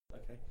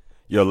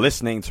You're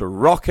listening to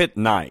Rocket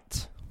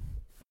Night.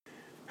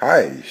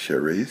 Hi,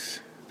 Cherise.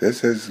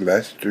 This is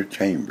Lester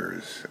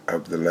Chambers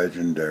of the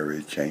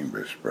legendary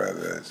Chambers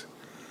Brothers.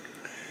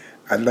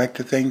 I'd like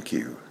to thank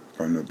you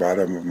from the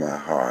bottom of my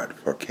heart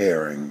for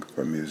caring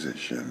for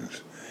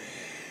musicians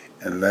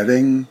and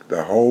letting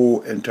the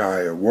whole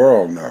entire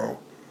world know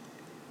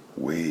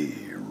we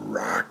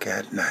rock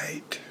at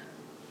night.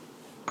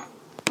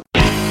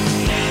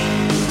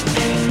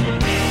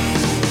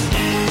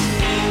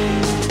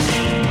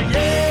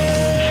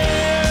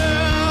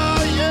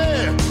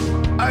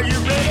 Are you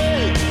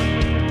ready?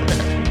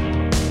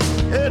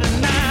 Hey,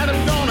 tonight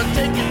I'm gonna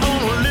take you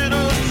on a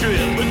little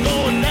trip. We're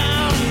going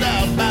down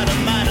south by the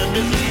mighty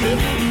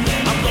Mississippi.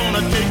 I'm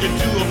gonna take you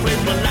to a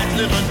place where lights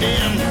live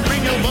again.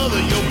 Bring your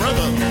mother, your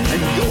brother,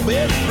 and your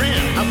best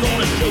friend. I'm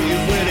gonna show you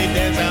where they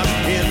dance out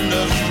in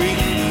the street.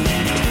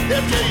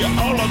 They'll tell you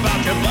all about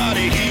your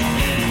body heat.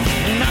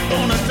 Not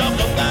gonna talk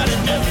about it,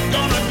 just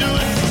gonna do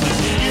it.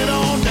 Get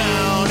on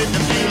down, if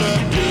you feel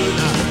up good.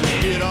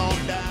 Get on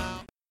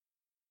down.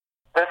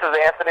 This is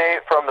Anthony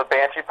from the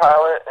Banshee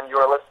Pilot, and you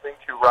are listening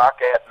to Rock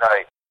at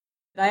Night.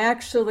 I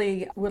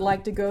actually would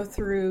like to go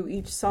through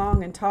each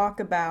song and talk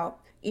about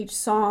each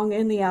song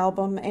in the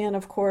album and,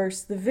 of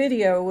course, the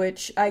video,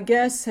 which I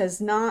guess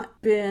has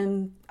not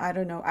been,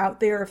 out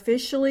there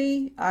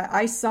officially.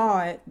 I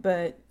saw it,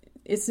 but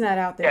it's not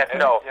out there. It's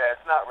not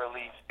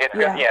released. It's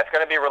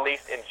going to be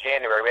released in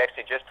January. We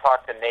actually just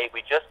talked to Nate.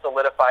 We just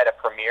solidified a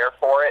premiere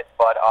for it,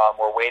 but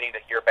we're waiting to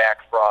hear back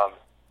from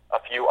a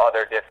few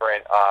other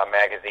different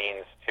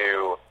magazines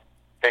to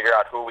figure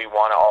out who we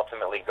want to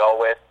ultimately go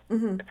with.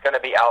 Mm-hmm. It's going to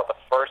be out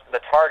the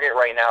target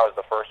right now is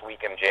the first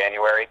week in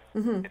January,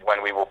 mm-hmm. is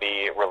when we will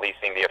be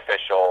releasing the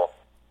official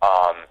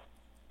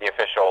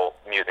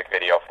music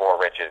video for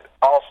Riches.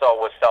 Also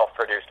was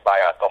self-produced by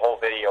us. The whole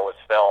video was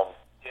filmed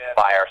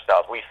by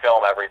ourselves. We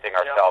film everything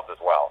ourselves as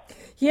well.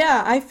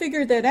 Yeah, I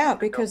figured that out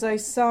because I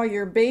saw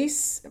your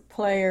bass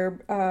player,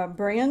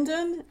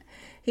 Brandon.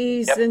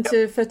 He's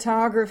into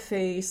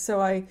photography,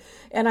 so I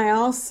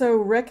also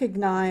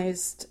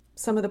recognized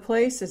some of the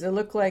places. It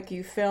looked like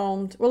you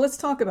filmed. Well, let's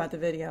talk about the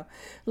video.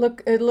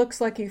 It looks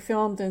like you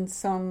filmed in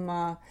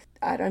some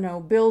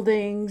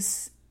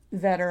buildings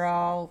that are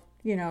all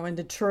in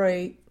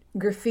Detroit,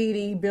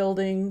 graffiti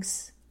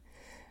buildings,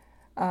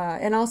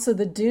 and also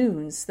the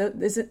dunes.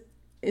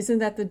 Isn't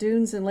that the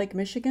dunes in Lake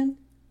Michigan?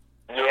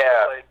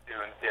 Yeah, Lake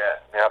Dunes.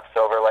 Yep,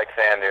 Silver Lake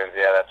Sand Dunes.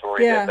 Yeah, that's where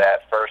we did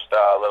that first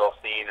little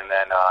scene, and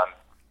then.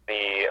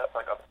 The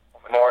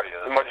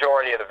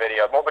majority of the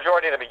video,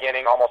 majority of the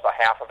beginning, almost a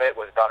half of it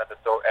was done at the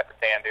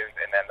sand dunes,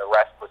 and then the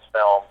rest was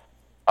filmed.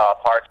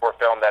 Parts were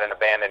filmed at an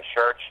abandoned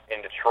church in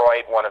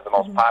Detroit, one of the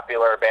most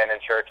popular abandoned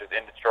churches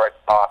in Detroit.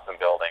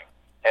 Awesome building,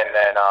 and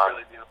then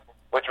really beautiful.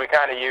 Which we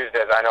kind of used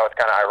as, I know it's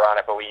kind of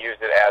ironic, but we used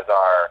it as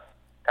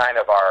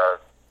our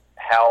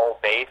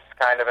hell base,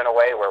 kind of in a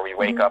way, where we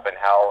wake up in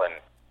hell, and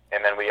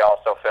then we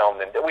also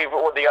filmed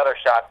the other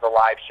shots, the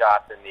live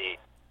shots, and the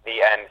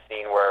end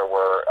scene where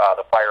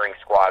the firing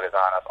squad is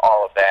on us.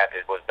 All of that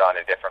was done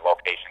in different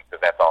locations,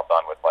 because that's all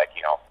done with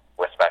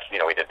with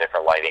special. We did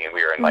different lighting, and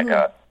we were in like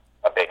a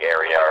big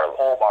area or a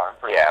pole barn.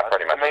 Pretty much.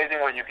 It's amazing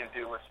what you can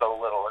do with so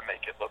little and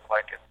make it look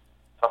like it's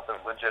something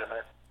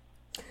legitimate.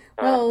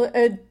 Well,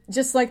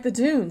 just like the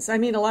dunes. I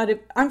mean,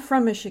 I'm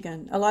from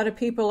Michigan. A lot of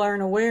people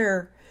aren't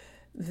aware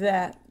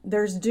that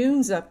there's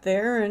dunes up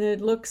there, and it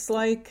looks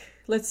like,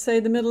 let's say,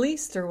 the Middle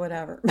East or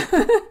whatever.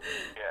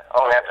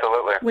 Oh,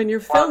 absolutely. When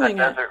you're filming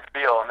that desert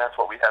feel, and that's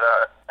what we had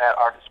at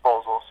our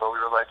disposal, so we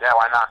were like, yeah,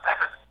 why not?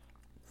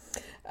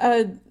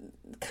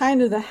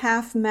 Kind of the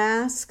half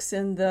masks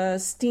and the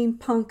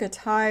steampunk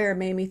attire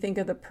made me think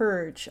of The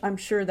Purge. I'm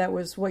sure that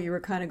was what you were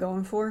kind of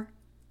going for?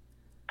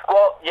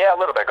 Well, yeah, a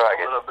little bit. Go ahead.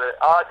 A little bit.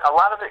 A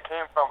lot of it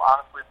came from,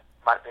 honestly,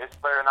 my bass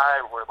player and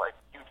I were like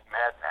huge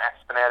Mad Max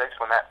fanatics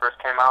when that first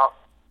came out.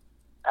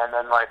 And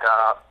then,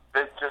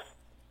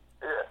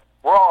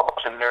 we're all a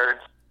bunch of nerds.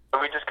 So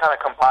we just kind of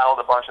compiled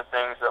a bunch of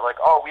things that,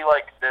 we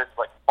like this,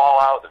 like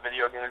Fallout, the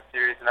video game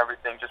series and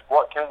everything. Just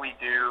what can we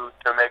do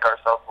to make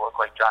ourselves look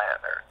like giant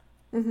nerds?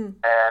 Mm-hmm.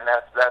 And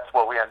that's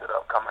what we ended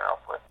up coming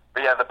up with.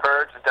 But yeah, The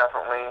Purge is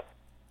definitely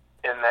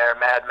in there.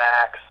 Mad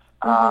Max,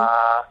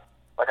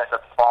 like I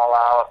said,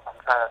 Fallout. I'm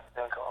trying to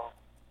think of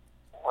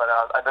what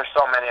else. There's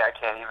so many I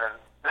can't even,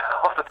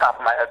 off the top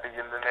of my head,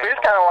 begin to name. We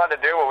just kind of wanted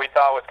to do what we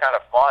thought was kind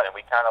of fun, and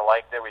we kind of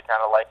liked it. We kind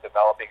of liked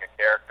developing a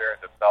character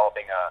and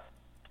developing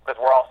because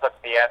we're all such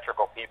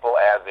theatrical people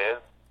as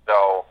is,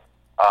 so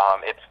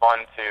it's fun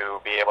to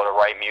be able to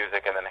write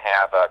music and then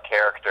have a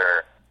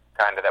character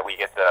kind of that we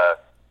get to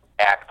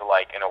act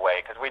like in a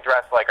way, because we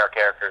dress like our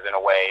characters in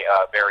a way,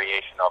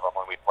 variation of them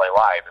when we play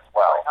live as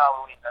well. Like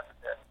Halloween, that's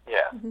it.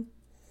 Yeah.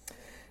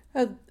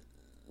 Mm-hmm.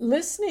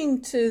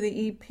 Listening to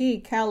the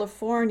EP,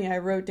 California, I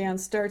wrote down,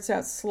 starts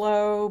out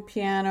slow,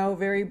 piano,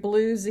 very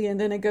bluesy, and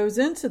then it goes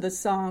into the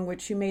song,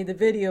 which you made the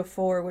video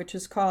for, which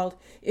is called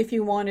If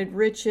You Wanted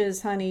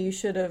Riches, Honey, You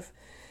Should Have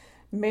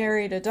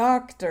Married a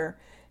Doctor.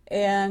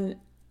 And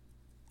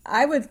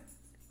I would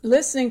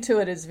listening to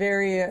it is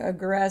very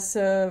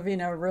aggressive,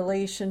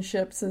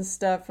 relationships and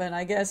stuff, and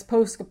I guess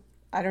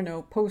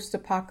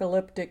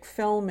post-apocalyptic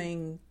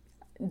filming.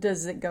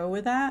 Does it go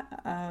with that?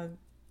 I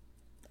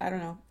don't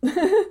know.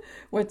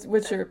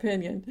 What's your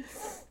opinion?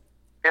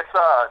 It's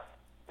all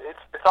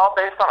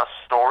based on a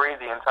story.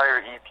 The entire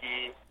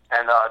EP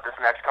and this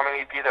next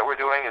coming EP that we're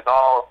doing is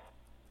all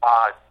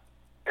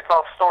it's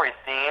all story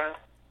themed.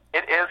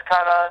 It is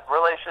kind of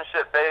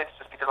relationship based,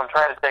 just because I'm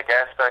trying to take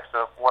aspects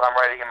of what I'm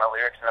writing in my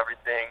lyrics and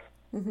everything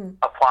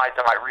applied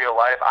to my real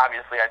life.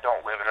 Obviously, I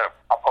don't live in a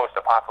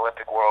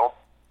post-apocalyptic world,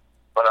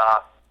 but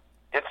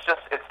it's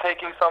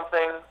taking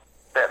something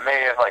that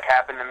may have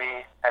happened to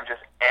me and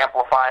just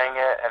amplifying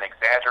it and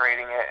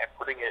exaggerating it and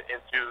putting it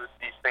into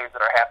these things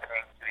that are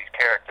happening to these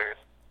characters.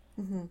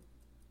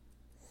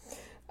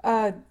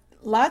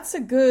 Lots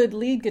of good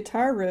lead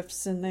guitar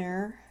riffs in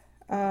there.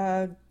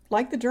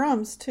 Like the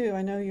drums too.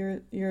 I know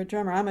you're a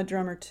drummer. I'm a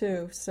drummer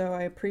too, so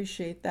I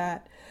appreciate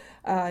that.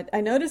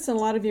 I notice in a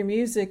lot of your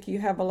music you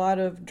have a lot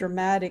of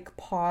dramatic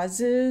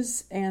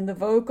pauses, and the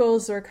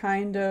vocals are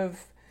kind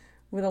of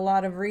with a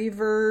lot of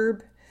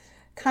reverb,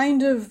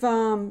 kind of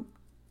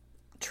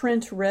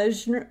Trent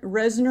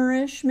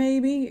Reznor-ish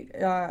maybe.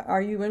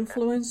 Are you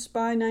influenced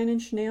by Nine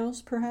Inch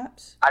Nails,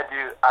 perhaps? I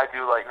do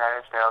like Nine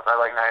Inch Nails. I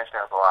like Nine Inch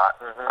Nails a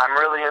lot. I'm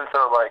really into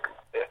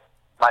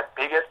my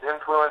biggest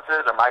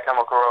influences are My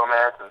Chemical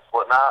Romance and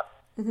Slipknot,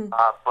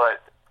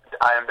 but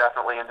I am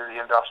definitely into the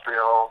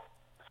industrial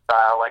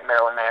style, like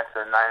Marilyn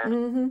Manson, Nine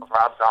Inch Nails,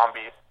 Rob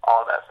Zombie,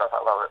 all that stuff.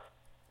 I love it.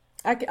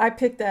 I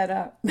picked that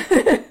up.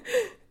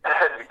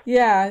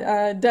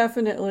 Yeah,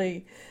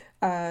 definitely.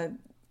 I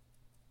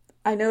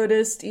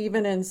noticed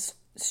even in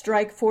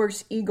Strike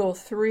Force Eagle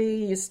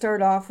 3, you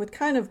start off with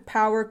kind of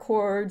power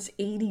chords,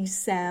 80s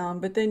sound,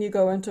 but then you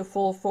go into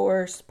full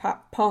force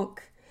pop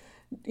punk,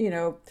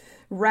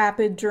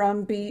 rapid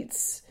drum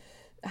beats,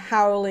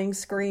 howling,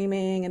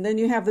 screaming, and then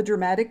you have the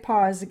dramatic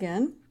pause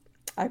again.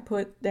 I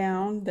put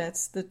down,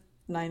 that's the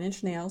Nine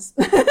Inch Nails.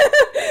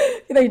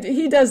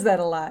 He does that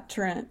a lot,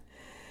 Trent.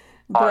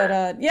 But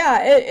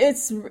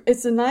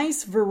it's a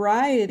nice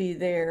variety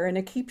there, and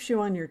it keeps you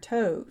on your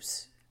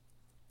toes.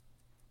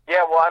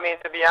 Yeah, well, I mean,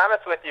 to be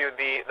honest with you,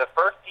 the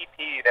first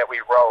EP that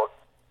we wrote,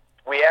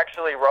 we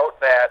actually wrote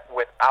that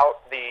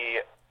without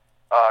the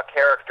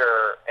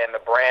character and the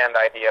brand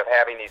idea of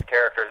having these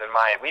characters in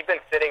mind. We've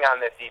been sitting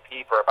on this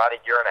EP for about a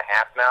year and a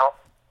half now.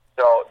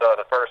 So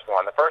the first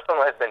one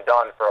has been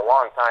done for a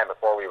long time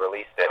before we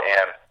released it,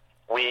 and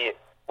we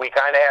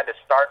kind of had to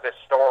start this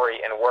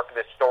story and work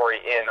this story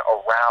in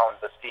around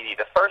the CD.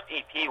 The first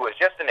EP was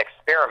just an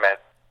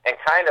experiment and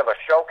kind of a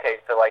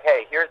showcase to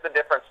hey, here's the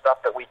different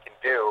stuff that we can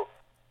do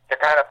to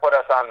kind of put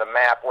us on the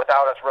map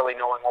without us really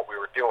knowing what we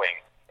were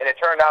doing. And it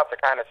turned out to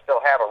kind of still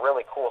have a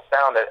really cool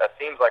sound that it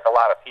seems like a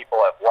lot of people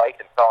have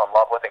liked and fell in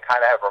love with and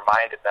kind of have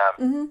reminded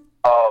them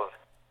of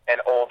an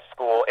old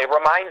school. It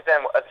reminds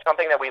them of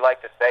something that we like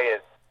to say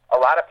is a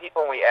lot of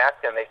people, when we ask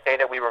them, they say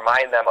that we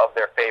remind them of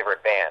their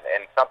favorite band.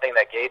 And something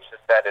that Gage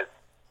just said is,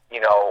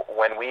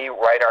 when we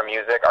write our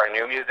music, our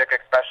new music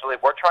especially,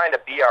 we're trying to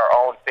be our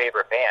own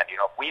favorite band. If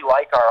we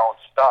like our own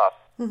stuff,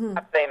 I'm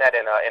not saying that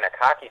in a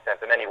cocky sense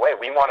in any way.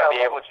 We want to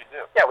be able what you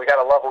do. Yeah, we got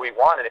to love what we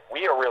want, and if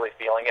we are really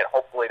feeling it,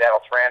 hopefully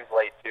that'll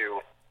translate to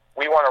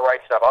we want to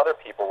write stuff other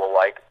people will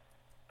like.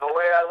 The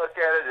way I look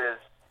at it is,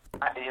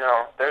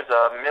 there's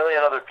a million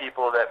other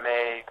people that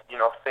may,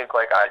 think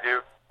like I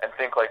do and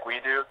think like we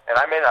do, and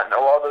I may not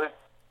know all of the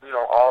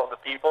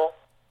people,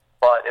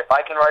 but if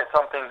I can write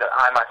something that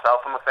I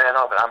myself am a fan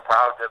of and I'm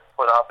proud to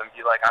put up and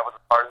be like I was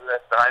a part of this,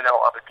 then I know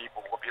other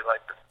people will be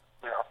like this,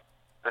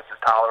 this is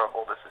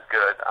tolerable, this is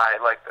good, I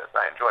like this,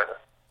 I enjoy this.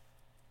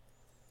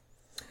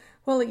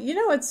 Well,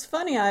 it's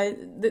funny,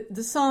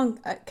 the song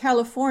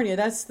California,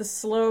 that's the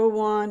slow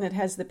one, it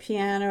has the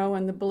piano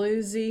and the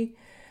bluesy.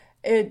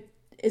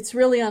 It's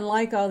really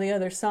unlike all the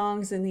other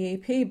songs in the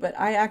EP, but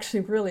I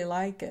actually really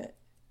like it.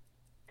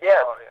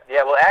 Yeah,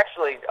 well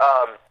actually, it's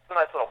a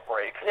nice little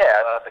break.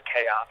 Yeah. The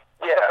chaos.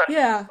 Yeah.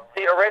 Yeah.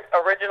 See,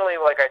 originally,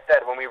 like I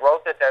said, when we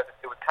wrote this,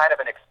 it was kind of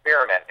an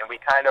experiment, and we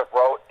kind of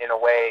wrote in a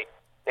way.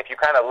 If you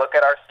kind of look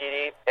at our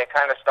CD, it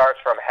kind of starts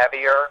from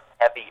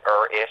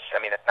heavier-ish. I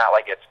mean, it's not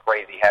like it's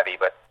crazy heavy,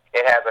 but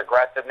it has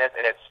aggressiveness,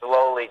 and it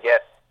slowly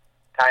gets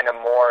kind of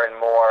more and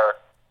more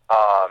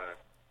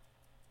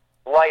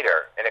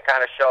lighter, and it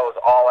kind of shows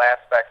all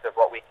aspects of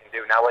what we can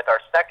do. Now, with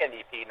our second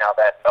EP, now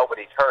that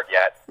nobody's heard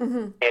yet,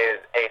 is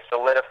a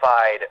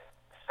solidified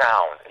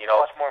sound.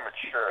 Much more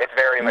mature. It's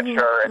very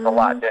mature. It's a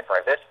lot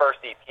different. This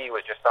first EP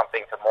was just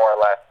something to more or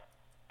less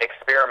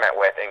experiment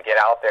with and get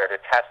out there to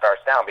test our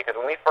sound, because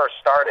when we first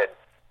started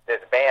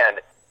this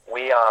band,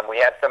 we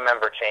had some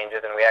member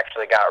changes, and we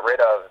actually got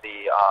rid of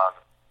we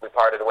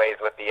parted ways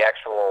with the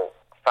actual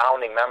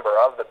founding member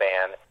of the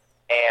band,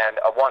 and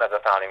one of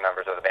the founding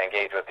members of the band,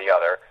 Gage was the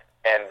other,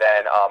 and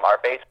then our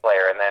bass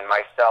player, and then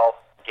myself,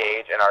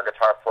 Gage, and our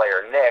guitar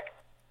player, Nick,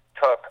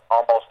 took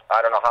almost,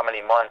 I don't know how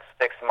many months,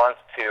 6 months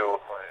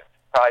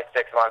probably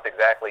 6 months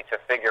exactly, to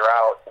figure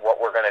out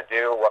what we're going to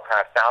do, what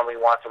kind of sound we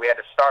want, so we had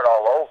to start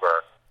all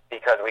over.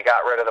 because we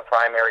got rid of the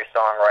primary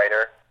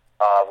songwriter,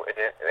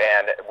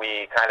 and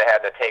we kind of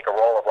had to take a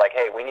role of like,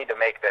 hey, we need to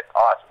make this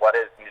us. What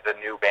is the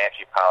new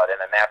Banshee Pilot? And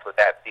then that's what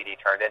that CD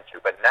turned into.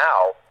 But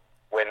now,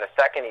 when the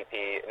second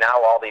EP,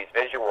 now all these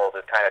visuals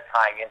is kind of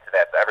tying into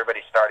that. So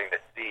everybody's starting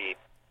to see,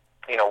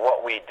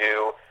 what we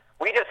do.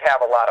 We just have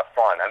a lot of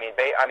fun. I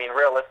mean,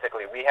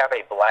 realistically, we have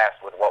a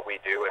blast with what we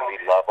do, and we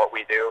love what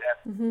we do.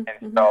 Mm-hmm,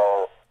 and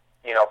so,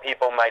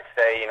 people might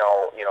say,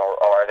 oh,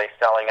 are they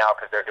selling out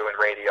because they're doing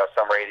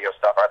some radio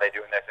stuff? Are they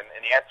doing this? And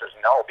the answer is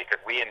no, because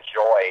we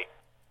enjoy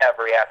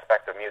every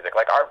aspect of music.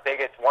 Like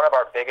one of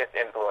our biggest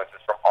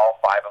influences from all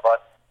five of us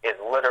is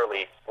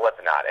literally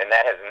Slipknot, and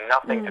that has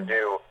nothing to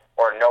do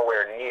or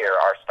nowhere near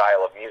our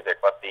style of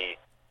music, but we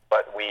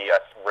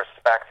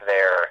respect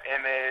their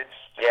image,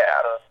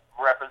 yeah, the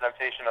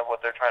representation of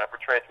what they're trying to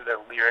portray through their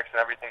lyrics and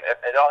everything.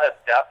 It all has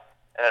depth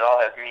and it all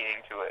has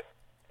meaning to it.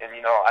 And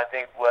I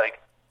think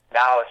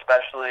now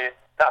especially,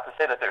 not to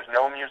say that there's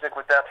no music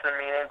with depth and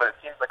meaning, but it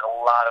seems like a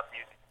lot of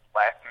music is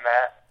lacking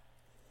that,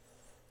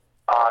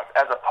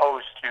 as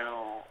opposed to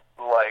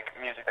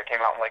music that came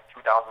out in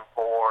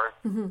 2004,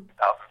 2007,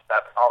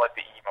 all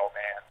the emo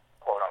band,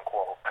 quote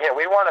unquote. Yeah,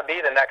 we want to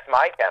be the next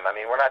My Chem. I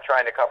mean, we're not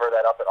trying to cover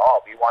that up at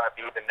all. We want to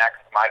be the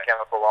next My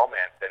Chemical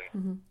Romance,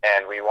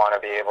 and we want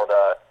to be able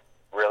to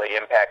really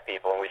impact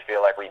people, and we feel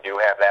like we do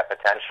have that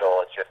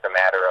potential. It's just a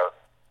matter of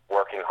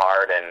working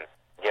hard and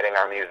getting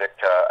our music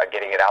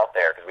getting it out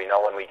there, because we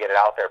know when we get it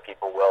out there,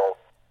 people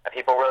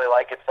really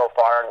like it so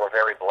far, and we're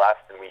very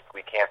blessed, and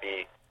we can't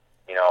be,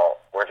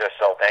 we're just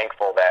so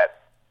thankful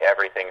that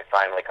everything's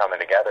finally coming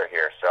together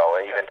here. So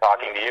even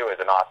talking to you is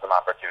an awesome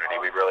opportunity.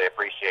 We really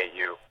appreciate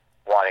you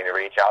wanting to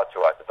reach out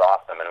to us. It's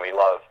awesome, and we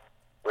love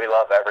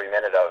every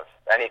minute of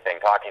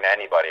anything, talking to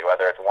anybody,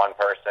 whether it's one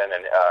person,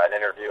 an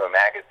interview, a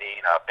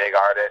magazine, a big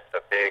artist,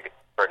 a big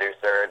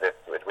producer.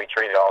 We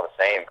treat it all the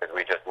same because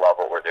we just love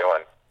what we're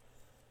doing.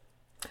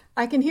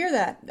 I can hear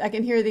that. I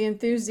can hear the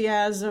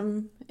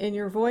enthusiasm in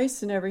your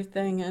voice and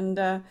everything.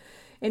 And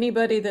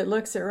anybody that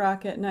looks at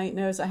Rock at Night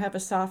knows I have a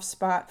soft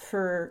spot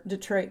for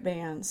Detroit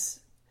bands.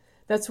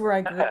 That's where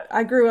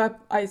I grew up.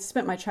 I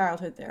spent my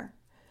childhood there.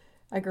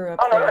 I grew up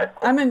there. Right.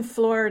 I'm in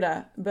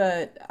Florida,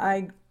 but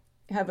I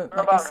have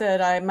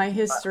my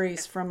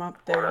history's from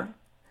up there.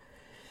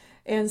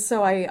 And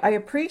so I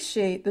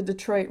appreciate the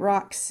Detroit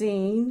rock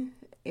scene.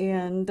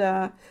 And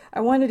I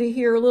wanted to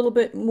hear a little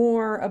bit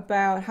more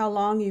about how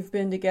long you've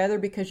been together,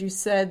 because you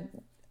said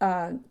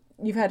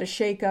you've had a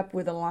shake-up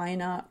with a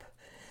lineup.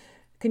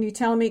 Can you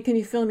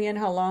fill me in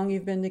how long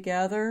you've been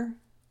together?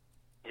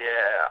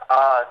 Yeah,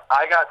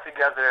 I got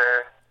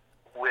together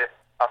with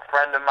a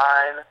friend of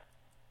mine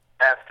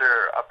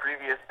after a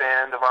previous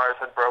band of ours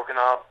had broken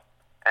up,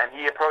 and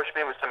he approached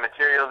me with some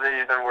material that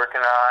he's been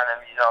working on,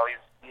 and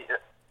he's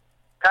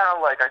kind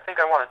of like, I think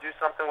I want to do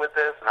something with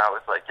this, and I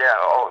was like, yeah,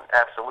 oh,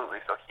 absolutely.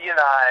 So he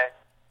and I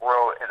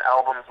wrote an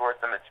album's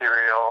worth of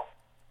material,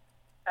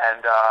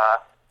 and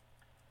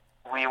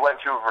we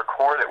went to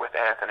record it with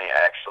Anthony,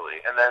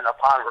 actually. And then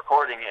upon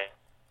recording it,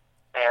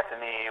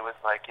 Anthony was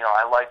like,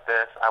 I like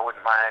this, I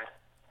wouldn't mind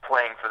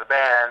playing for the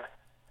band,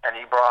 and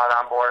he brought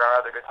on board our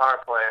other guitar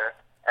player,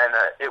 and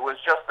it was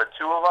just the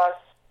two of us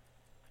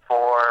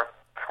for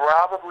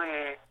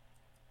probably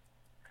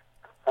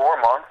 4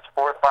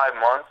 or 5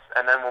 months,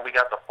 and then when we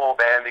got the full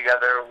band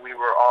together, we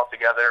were all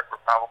together for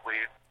probably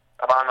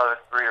about another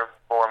 3 or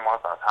 4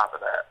 months on top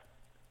of that.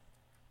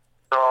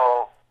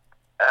 So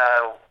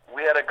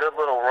we had a good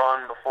little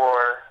run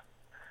before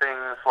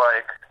things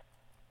like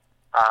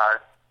a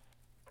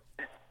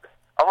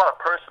lot of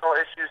personal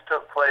issues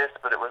took place,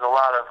 but it was a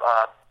lot of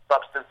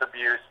substance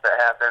abuse that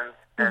happened,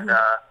 and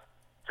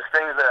just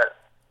things that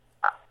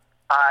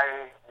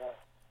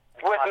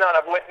with none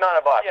of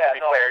us, to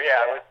be clear,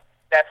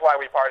 that's why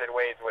we parted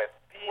ways with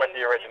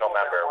the original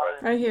member.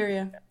 I hear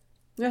you.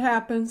 It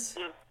happens.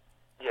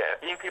 Yeah,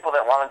 being people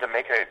that wanted to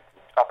make a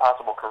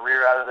possible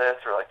career out of this,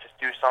 or just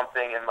do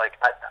something, and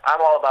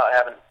I'm all about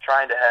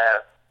trying to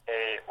have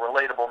a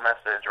relatable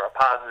message or a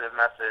positive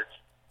message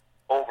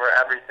over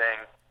everything,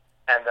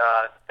 and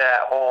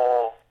that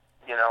whole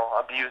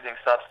abusing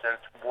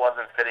substance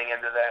wasn't fitting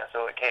into that,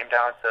 so it came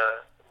down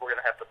to we're going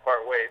to have to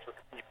part ways with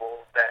the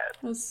people that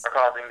are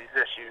causing these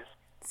issues.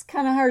 It's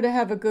kind of hard to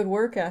have a good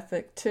work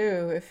ethic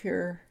too if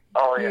you're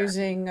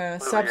using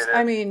substance.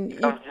 I mean,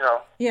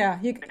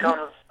 it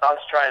becomes us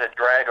trying to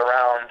drag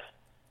around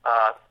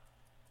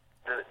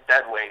the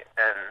dead weight,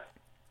 and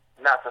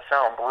not to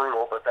sound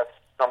brutal, but that's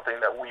something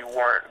that we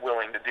weren't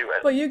willing to do.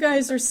 Well, you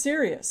guys are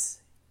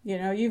serious.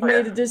 You've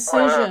made a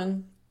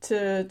decision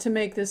to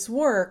make this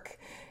work,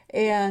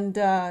 and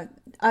out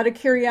of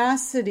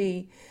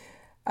curiosity,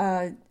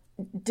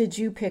 did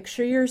you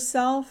picture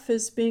yourself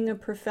as being a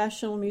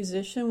professional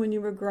musician when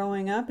you were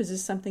growing up? Is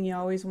this something you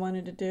always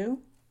wanted to do?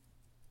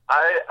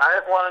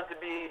 I've wanted to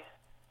be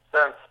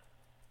since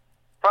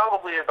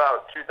probably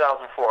about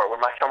 2004, when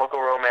My Chemical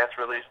Romance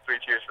released 3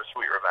 Cheers for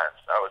Sweet Revenge.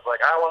 I was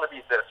like, I want to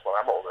be this when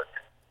I'm older.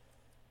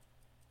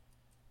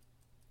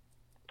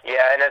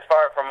 Yeah, and as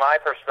far from my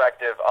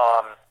perspective,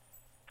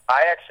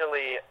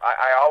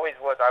 I always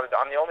was.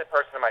 I'm the only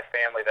person in my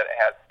family that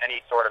has any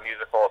sort of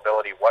musical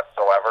ability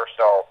whatsoever.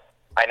 So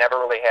I never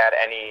really had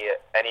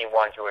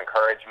anyone to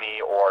encourage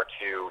me or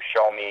to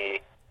show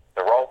me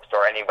the ropes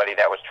or anybody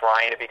that was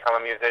trying to become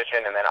a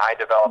musician. And then I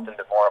developed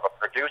into more of a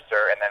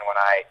producer. And then when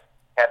I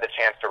had the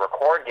chance to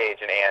record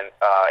Gage and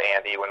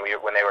Andy when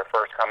they were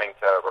first coming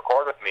to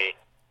record with me,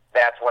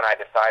 that's when I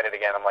decided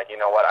again. I'm like, you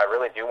know what? I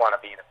really do want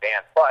to be in a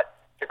band. But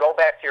to go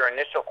back to your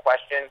initial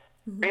question,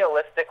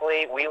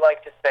 realistically, we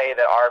like to say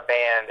that our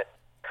band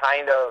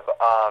kind of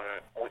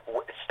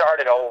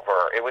started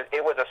over.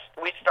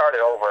 We started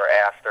over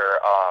after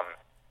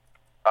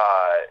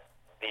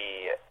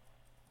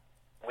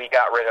we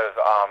got rid of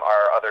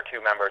our other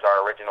two members,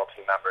 our original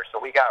two members. So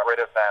we got rid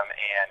of them,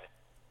 and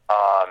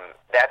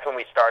that's when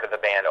we started the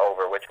band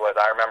over. Which was,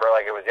 I remember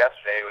like it was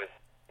yesterday.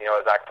 It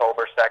was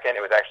October 2nd.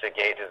 It was actually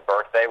Gage's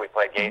birthday. We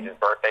played Gage's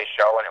birthday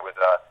show, and it was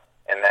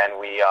and then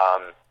we.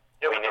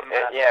 It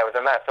was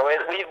a mess. So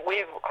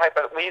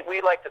we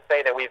like to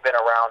say that we've been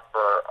around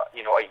for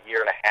a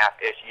year and a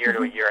half-ish, year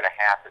to a year and a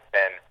half. It's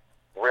been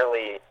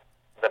really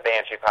the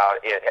Banshee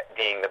Pilot,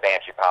 being the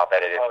Banshee Pilot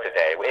that it is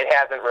today. It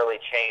hasn't really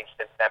changed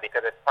since then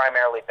because it's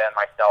primarily been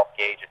myself,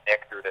 Gage, and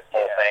Nick through this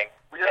whole thing.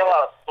 We did a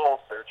lot of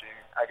soul searching,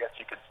 I guess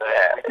you could say.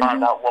 Yeah. We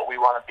found out what we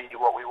want to be,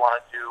 what we want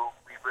to do.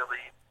 We really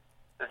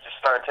just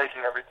started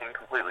taking everything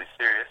completely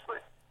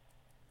seriously.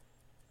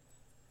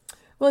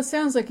 Well, it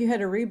sounds like you had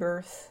a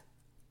rebirth.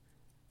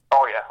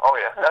 Oh yeah.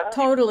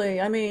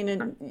 Totally. I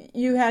mean,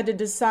 you had to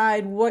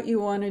decide what you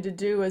wanted to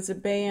do as a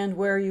band,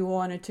 where you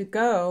wanted to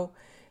go,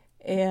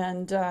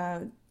 and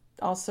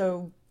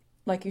also,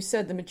 like you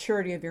said, the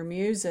maturity of your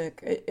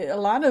music. A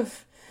lot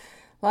of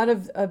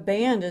a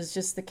band is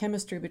just the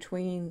chemistry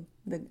between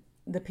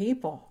the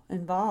people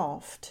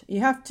involved.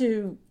 You have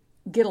to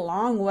get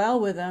along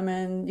well with them,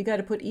 and you got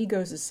to put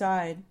egos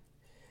aside.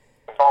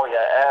 Oh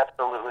yeah,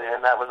 absolutely.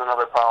 And that was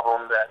another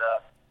problem that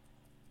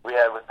we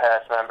had with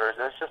past members.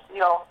 It's just,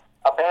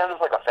 a band is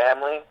like a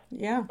family.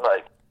 Yeah.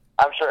 Like,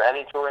 I'm sure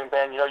any touring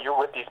band, you're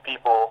with these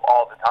people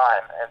all the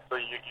time. And so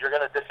you're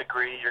going to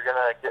disagree, you're going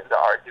to get into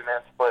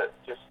arguments, but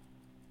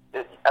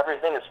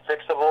everything is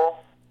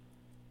fixable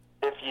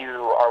if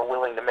you are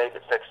willing to make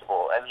it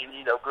fixable. And you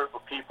need a group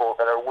of people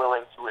that are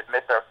willing to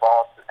admit their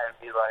faults and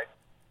be like,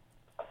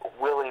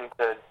 willing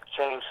to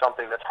change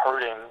something that's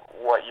hurting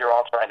what you're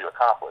all trying to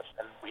accomplish.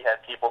 And we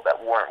had people that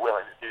weren't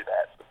willing to do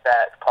that. So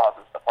that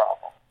causes the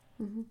problem.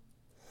 Mm-hmm.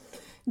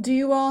 Do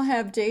you all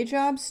have day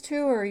jobs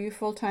too, or are you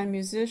full-time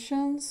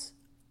musicians?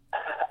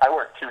 I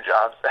work 2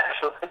 jobs,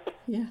 actually.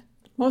 Yeah,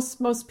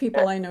 most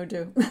people I know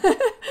do.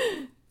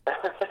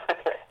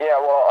 Yeah,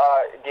 well,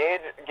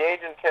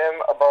 Gage and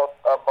Tim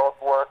both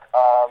work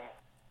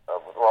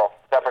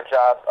separate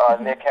jobs.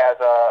 Nick has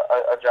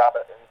a job,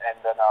 and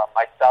then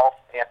myself,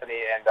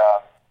 Anthony, and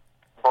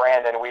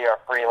Brandon, we are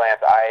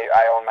freelance.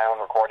 I own my own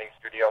recording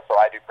studio, so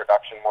I do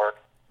production work.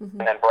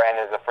 And then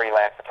Brandon is a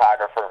freelance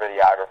photographer,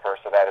 videographer,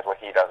 so that is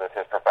what he does as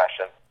his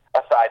profession.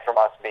 Aside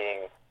from us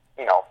being,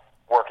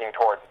 working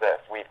towards this,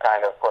 we've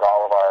kind of put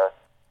all of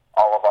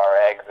our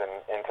eggs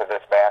into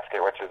this basket,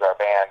 which is our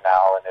band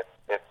now, and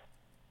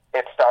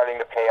it's starting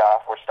to pay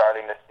off. We're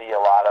starting to see a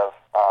lot of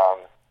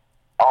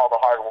all the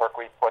hard work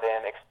we've put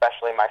in,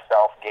 especially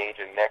myself, Gage,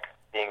 and Nick,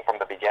 being from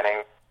the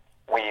beginning.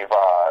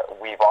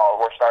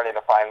 We're starting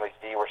to finally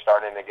see. We're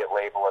starting to get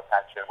label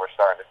attention. We're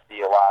starting to see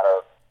a lot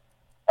of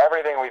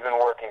everything we've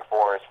been working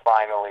for is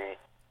finally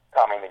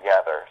coming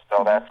together.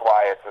 So that's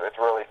why it's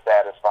really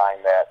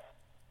satisfying that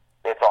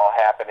it's all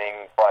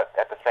happening. But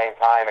at the same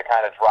time, it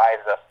kind of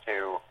drives us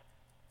to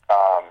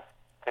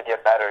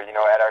get better.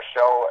 At our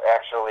show,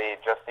 actually,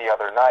 just the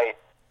other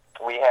night,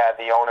 we had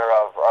the owner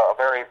of a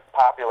very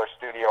popular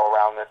studio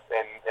around this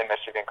in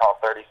Michigan called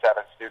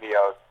 37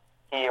 Studios.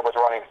 He was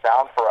running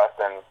sound for us,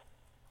 and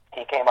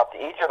he came up to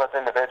each of us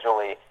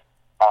individually,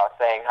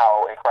 saying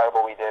how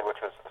incredible we did, which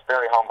was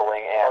very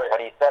humbling. But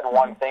he said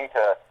one thing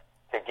to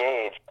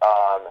Gage,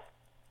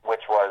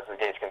 which was,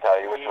 Gage can tell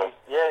you,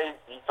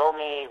 he told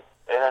me,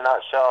 in a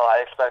nutshell,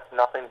 I expect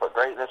nothing but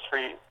greatness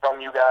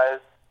from you guys,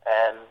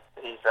 and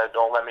he said,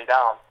 don't let me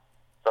down.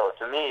 So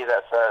to me,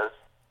 that says,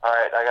 all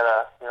right, I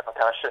gotta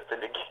kind of shift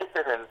into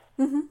gear and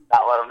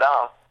not let him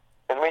down.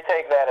 And we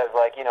take that as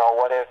like,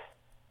 what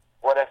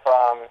if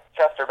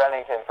Chester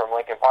Bennington from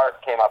Linkin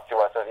Park came up to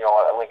us, and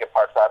Linkin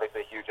Park's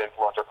obviously a huge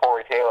influence, or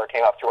Corey Taylor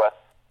came up to us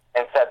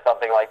and said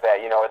something like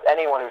that. It's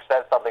anyone who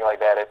says something like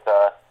that, it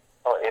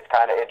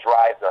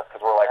drives us,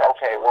 because we're like,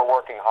 okay, we're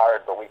working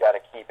hard, but we got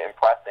to keep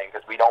impressing,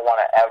 because we don't want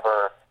to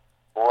ever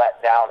let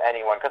down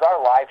anyone. Because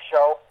our live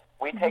show,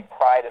 we take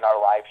pride in our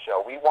live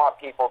show. We want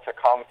people to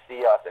come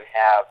see us and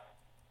have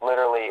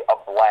literally a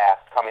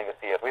blast coming to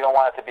see us. We don't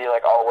want it to be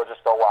like, oh, we'll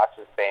just go watch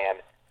this band.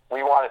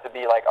 We want it to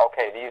be like,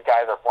 okay, these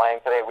guys are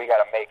playing today. We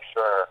got to make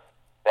sure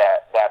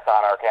that that's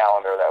on our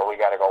calendar, that we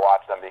got to go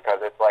watch them,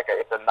 because it's like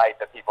it's a night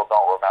that people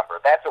don't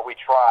remember. That's what we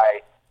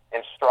try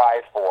and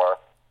strive for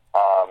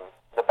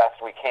the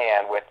best we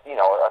can, with,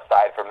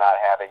 aside from not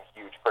having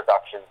huge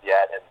productions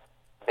yet and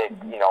big,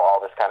 all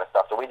this kind of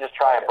stuff. So we just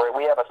try and break.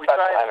 We have a special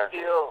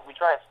energy. We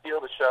try and steal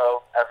the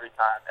show every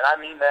time, and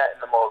I mean that in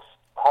the most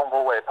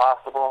humble way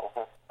possible.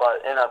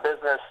 But in a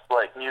business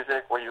like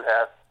music, where you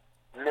have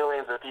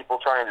millions of people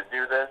trying to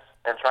do this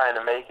and trying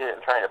to make it and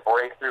trying to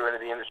break through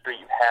into the industry,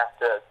 you have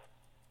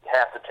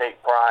to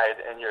take pride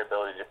in your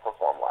ability to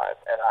perform live.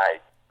 And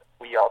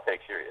we all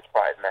take serious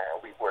pride in that.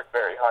 We work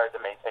very hard to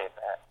maintain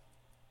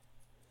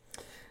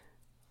that.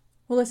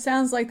 Well, it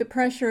sounds like the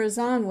pressure is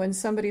on when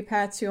somebody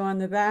pats you on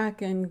the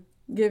back and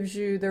gives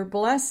you their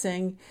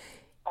blessing.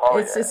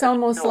 It's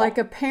almost cool. Like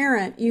a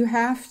parent. You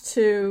have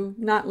to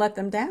not let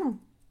them down.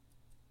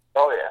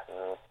 Oh yeah.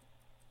 Mm-hmm.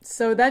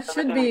 So that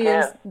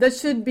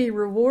should be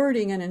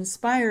rewarding and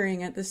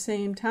inspiring at the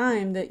same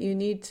time. That you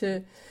need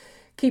to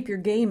keep your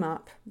game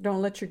up.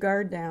 Don't let your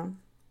guard down.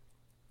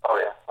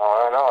 Oh yeah.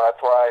 Oh, I know.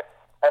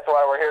 That's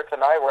why we're here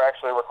tonight. We're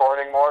actually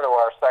recording more to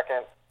our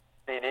second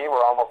CD.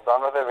 We're almost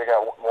done with it. We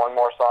got one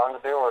more song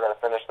to do. We're going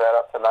to finish that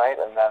up tonight,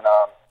 and then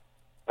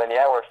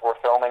we're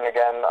filming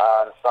again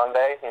on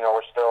Sunday. You know,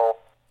 we're still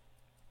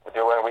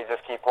doing. We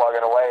just keep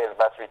plugging away as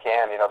best we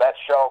can. You know, that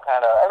show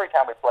kind of every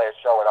time we play a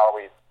show, it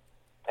always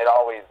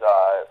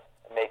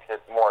makes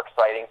it more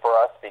exciting for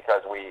us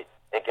because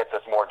it gets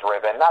us more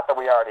driven. Not that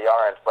we already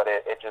aren't, but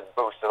it just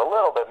boosts it a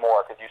little bit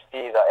more because you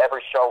see that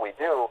every show we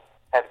do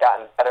has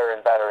gotten better and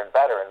better and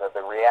better, and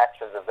the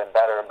reactions have been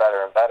better and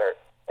better and better.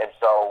 And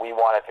so we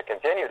want it to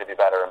continue to be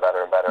better and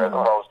better and better, as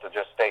opposed to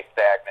just stay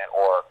stagnant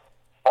or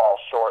fall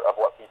short of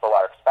what people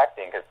are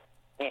expecting. Because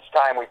each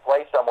time we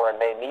play somewhere and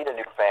may meet a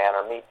new fan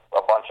or meet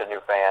a bunch of new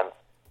fans,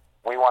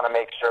 we want to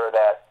make sure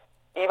that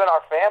even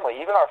our family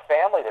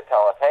to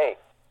tell us, hey,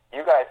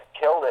 you guys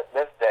killed it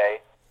this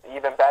day,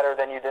 even better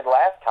than you did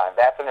last time.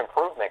 That's an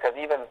improvement, because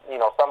even, you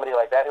know, somebody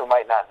like that who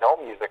might not know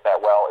music that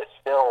well is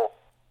still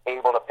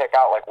able to pick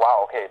out, like,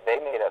 wow, okay, they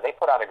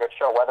put on a good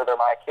show, whether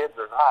they're my kids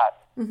or not,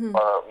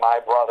 or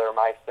my brother,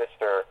 my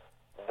sister.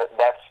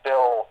 That's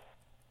still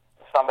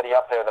somebody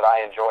up there that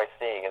I enjoy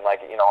seeing. And,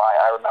 like, you know,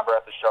 I remember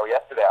at the show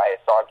yesterday, I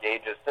saw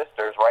Gage's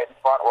sisters right in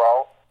front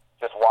row,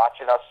 just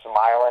watching us,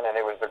 smiling, and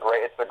it's the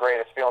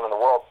greatest feeling in the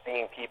world,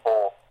 seeing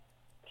people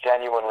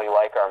genuinely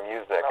like our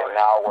music. And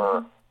now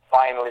we're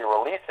finally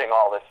releasing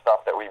all this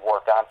stuff that we've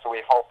worked on, so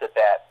we hope that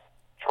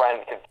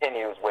trend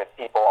continues with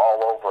people all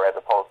over as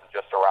opposed to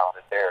just around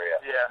this area.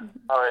 Yeah.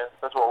 Oh yeah.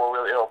 That's what we're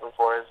really hoping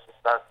for, is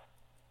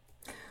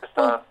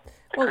to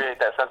create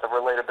that sense of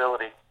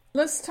relatability.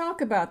 Let's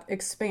talk about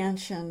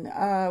expansion.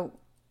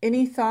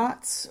 Any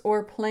thoughts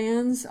or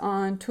plans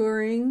on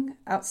touring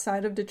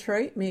outside of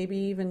Detroit, maybe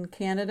even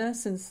Canada,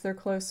 since they're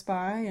close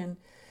by? And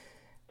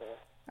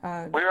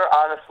we're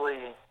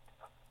honestly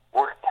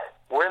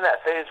we're in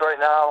that phase right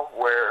now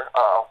where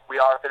we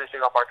are finishing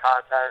up our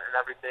content and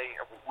everything.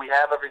 We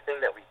have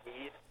everything that we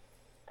need,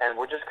 and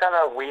we're just kind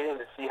of waiting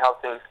to see how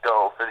things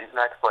go for these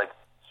next,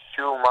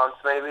 2 months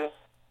maybe,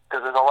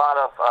 because there's a lot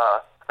of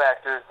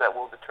factors that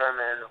will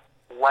determine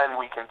when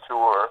we can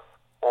tour,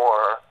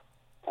 or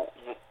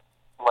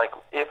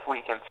if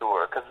we can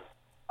tour. Because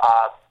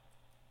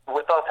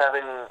with us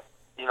having,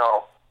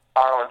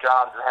 our own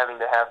jobs and having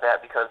to have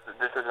that, because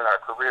this isn't our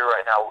career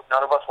right now,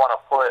 none of us want to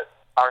put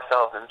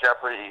ourselves in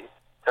jeopardy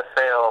to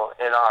fail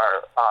in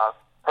our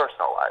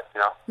personal lives,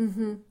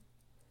 Mm-hmm.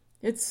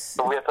 It's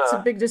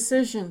a big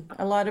decision.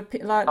 A lot of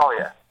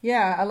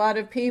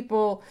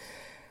people.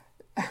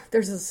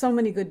 There's so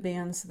many good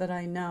bands that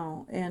I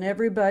know, and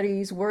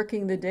everybody's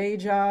working the day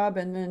job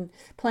and then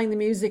playing the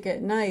music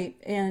at night,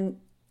 and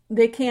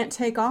they can't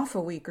take off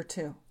a week or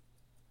two.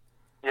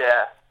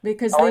 Yeah.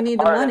 Because they need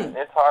the money.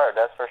 It's hard,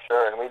 that's for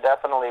sure. And we're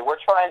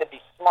trying to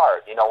be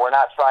smart. We're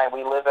not trying.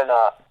 We live in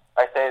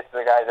I say this to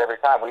the guys every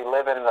time. We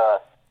live in a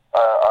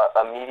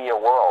media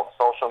world,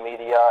 social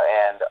media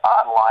and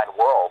online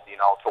world,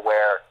 to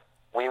where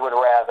we would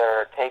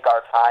rather take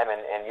our time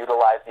and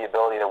utilize the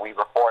ability that we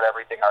record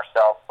everything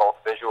ourselves, both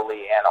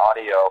visually and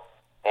audio,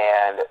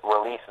 and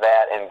release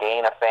that and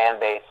gain a fan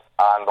base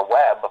on the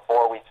web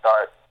before we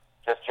start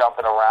just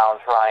jumping around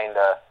trying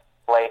to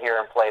play here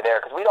and play there.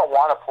 Because we don't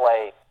want to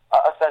play,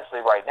 essentially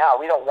right now,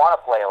 we don't want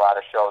to play a lot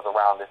of shows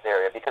around this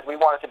area because we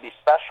want it to be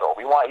special.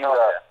 We want you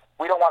to...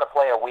 We don't want to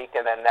play a week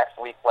and then next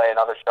week play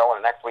another show and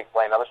the next week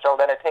play another show.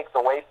 Then it takes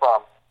away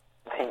from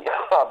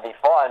the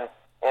fun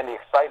and the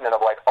excitement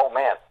of oh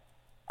man,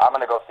 I'm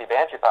going to go see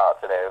Banshee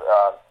Pilot today.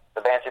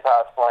 The Banshee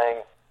Pilot's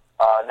playing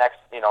next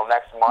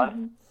month.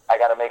 Mm-hmm. I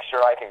got to make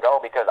sure I can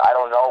go because I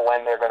don't know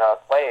when they're going to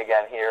play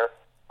again here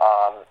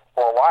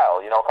for a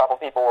while. A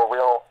couple people were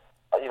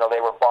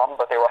they were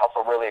bummed, but they were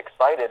also really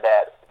excited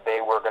that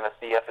they were going to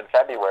see us in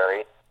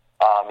February.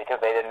 Because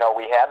they didn't know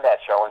we had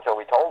that show until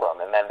we told them.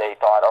 And then they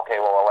thought,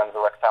 okay, well, when's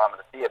the next time I'm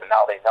going to see it? And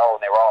now they know,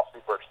 and they were all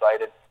super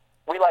excited.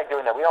 We like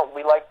doing that.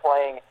 We like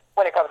playing,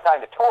 when it comes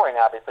time to touring,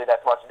 obviously,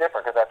 that's much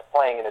different because that's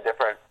playing in a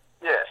different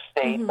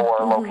state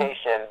or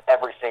location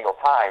every single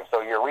time.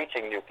 So you're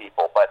reaching new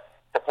people. But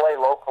to play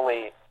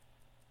locally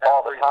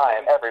all the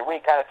time, every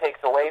week, kind of takes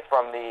away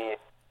from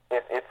it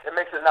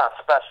makes it not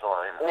special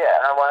anymore. Yeah.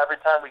 And every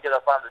time we get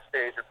up on the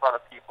stage in front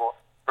of people,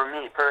 for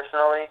me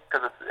personally,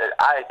 because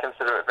I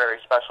consider it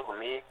very special to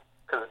me,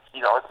 because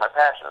it's my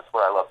passion. It's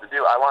what I love to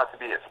do. I want it to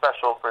be as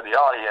special for the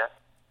audience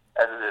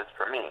as it is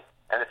for me.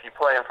 And if you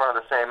play in front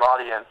of the same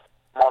audience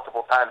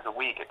multiple times a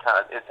week, it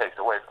takes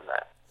away from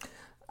that.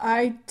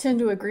 I tend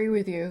to agree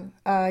with you.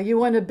 You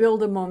want to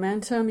build a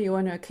momentum. You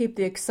want to keep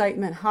the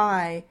excitement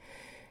high.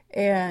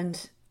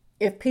 And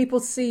if people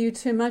see you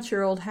too much,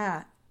 you're old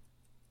hat.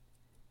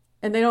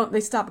 And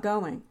they stop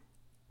going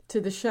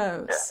to the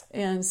shows.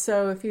 Yeah. And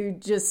so if you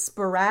just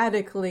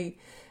sporadically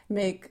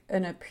make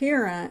an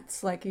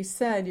appearance, like you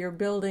said, you're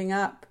building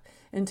up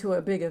into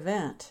a big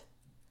event.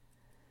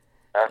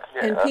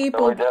 And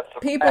people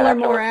are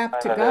more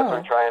apt to go. That's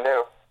what we try and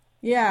do.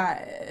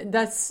 Yeah,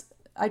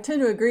 I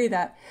tend to agree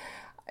that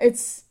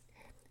it's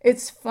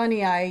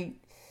funny. I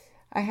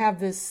have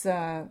this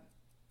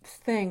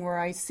thing where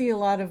I see a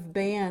lot of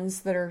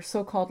bands that are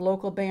so-called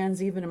local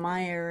bands, even in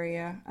my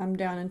area. I'm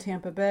down in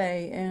Tampa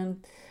Bay,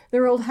 and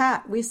they're old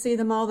hat. We see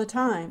them all the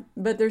time,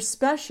 but they're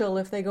special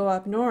if they go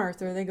up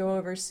north or they go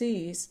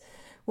overseas,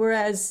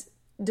 whereas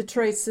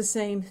Detroit's the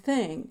same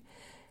thing.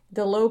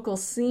 The local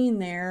scene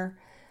there,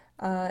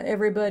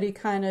 everybody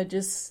kind of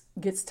just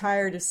gets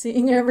tired of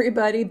seeing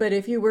everybody, but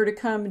if you were to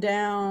come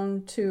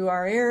down to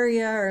our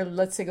area, or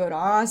let's say go to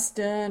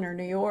Austin or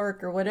New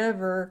York or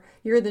whatever,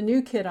 you're the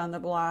new kid on the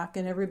block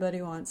and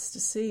everybody wants to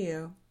see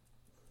you.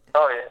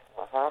 Oh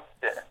yeah.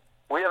 Yeah.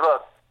 We have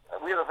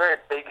a very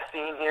big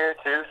scene here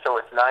too, so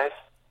it's nice.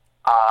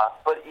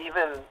 But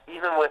even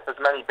with as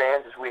many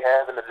bands as we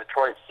have in the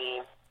Detroit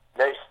scene,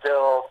 they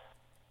still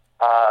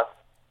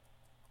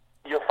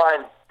you'll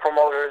find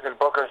promoters and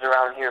bookers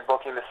around here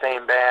booking the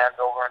same bands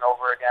over and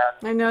over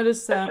again. I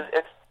noticed that.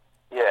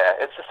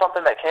 It's just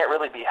something that can't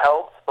really be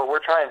helped, but we're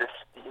trying to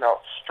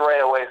stray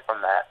away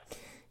from that.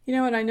 You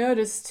know what I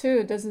noticed too?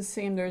 It doesn't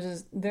seem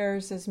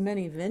there's as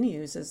many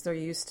venues as there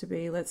used to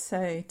be. Let's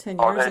say 10 years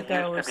ago or so.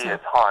 There used to be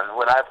a ton.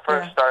 When I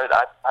first started,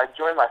 I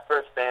joined my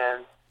first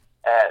band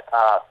at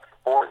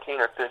 14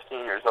 or 15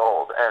 years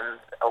old, and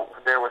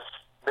there was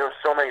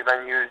so many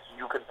venues.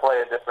 You could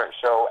play a different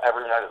show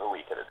every night of the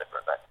week at a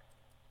different venue.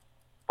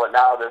 But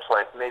now there's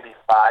maybe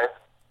 5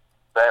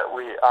 that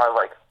we are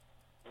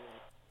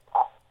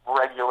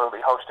regularly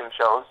hosting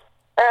shows.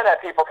 And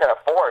that people can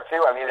afford,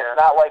 too. I mean, it's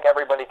not like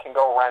everybody can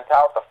go rent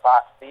out the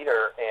Fox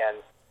Theater and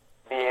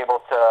be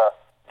able to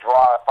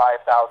draw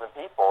 5,000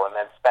 people and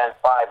then spend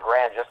 $5,000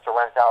 just to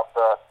rent out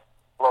the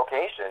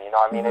location.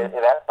 I mean,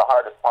 that's the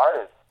hardest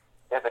part is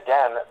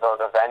again,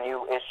 the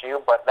venue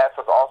issue, but that's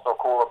what's also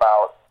cool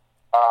about,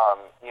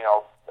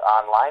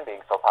 online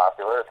being so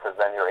popular, is because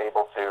then you're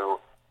able to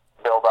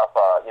build up,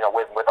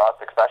 with us,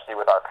 especially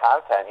with our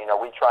content,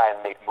 we try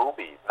and make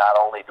movies. Not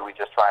only do we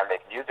just try and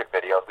make music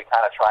videos, we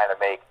kind of try to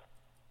make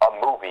a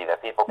movie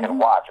that people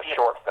can watch, a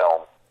short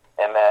film.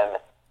 And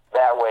then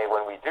that way,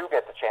 when we do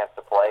get the chance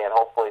to play, and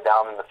hopefully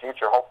down in the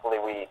future,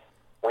 hopefully we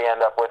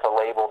end up with a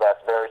label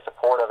that's very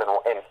supportive and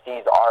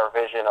sees our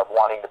vision of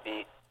wanting to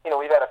be,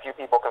 we've had a few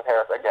people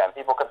compare us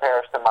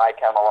to My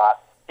Chem a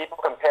lot. People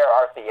compare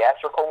our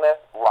theatricalness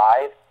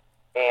live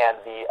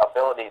and the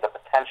ability, the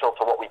potential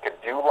to what we could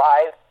do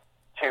live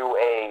to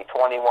a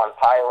 21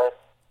 Pilot,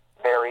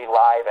 very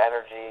live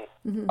energy,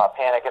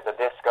 Panic at the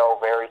Disco,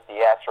 very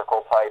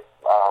theatrical type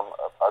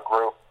a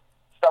group,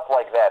 stuff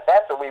like that.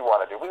 That's what we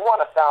want to do. We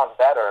want to sound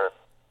better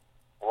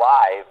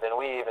live than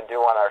we even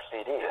do on our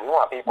CD. We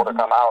want people to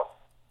come out,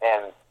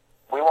 and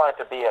we want it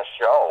to be a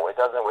show. We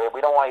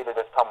don't want you to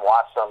just come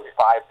watch some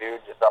 5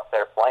 dudes just up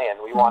there playing.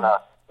 We want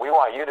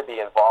you to be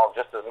involved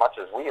just as much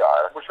as we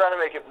are. We're trying to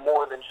make it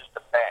more than just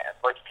a band.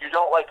 If you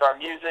don't like our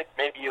music,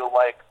 maybe you'll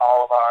like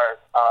all of our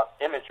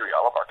imagery,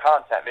 all of our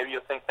content. Maybe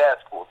you'll think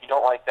that's cool. If you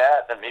don't like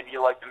that, then maybe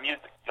you'll like the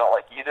music. If you don't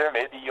like either,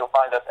 maybe you'll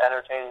find us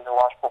entertaining to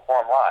watch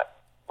perform live.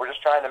 We're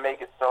just trying to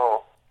make it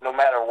so no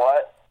matter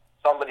what,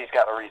 somebody's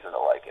got a reason to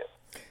like it.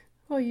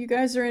 Well, you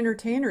guys are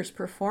entertainers,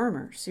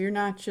 performers. You're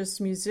not just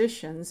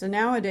musicians. And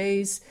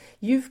nowadays,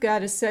 you've got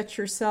to set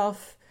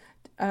yourself,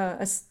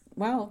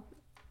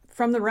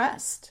 from the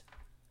rest,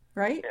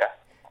 right? Yeah.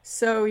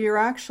 So you're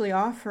actually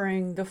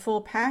offering the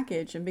full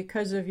package. And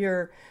because of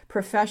your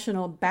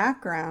professional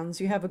backgrounds,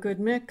 you have a good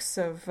mix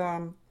of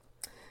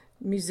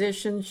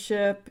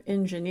musicianship,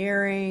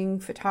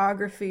 engineering,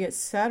 photography,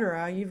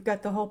 etc. You've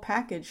got the whole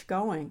package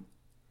going.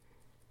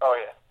 Oh,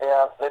 yeah.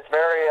 Yeah, it's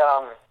very...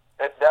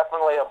 it's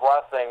definitely a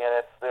blessing,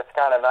 and it's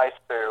kind of nice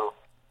to.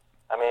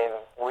 I mean,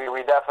 we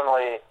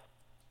definitely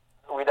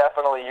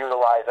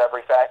utilize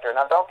every factor.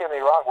 Now, don't get me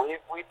wrong,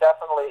 we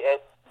definitely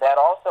that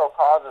also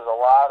causes a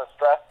lot of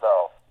stress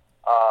though.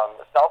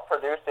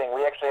 Self-producing.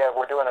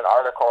 We're doing an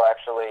article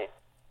actually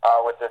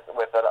with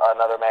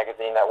another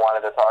magazine that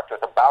wanted to talk to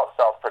us about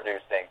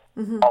self-producing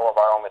all of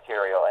our own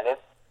material, and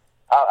it's.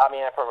 I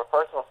mean, from a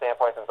personal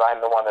standpoint, since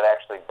I'm the one that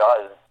actually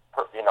does,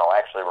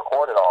 actually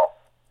record it all,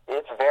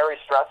 it's very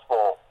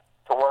stressful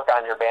to work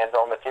on your band's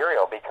own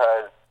material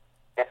because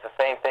it's the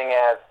same thing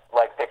as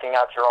picking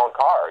out your own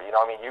car. You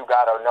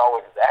got to know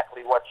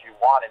exactly what you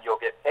want, and you'll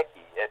get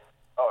picky.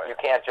 You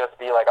can't just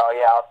be like, oh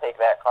yeah, I'll take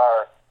that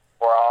car,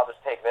 or I'll just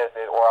take this,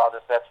 or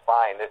that's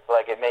fine. It's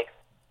it makes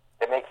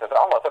it makes us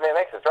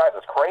drive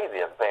us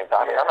crazy at the same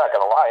time. I mean, I'm not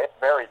going to lie, it's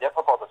very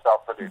difficult to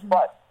self-produce,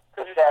 but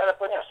because you're trying to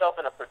put yourself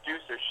in a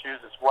producer's shoes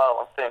as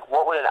well and think,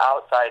 what would an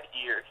outside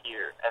ear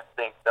hear? And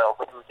think, though,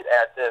 maybe we could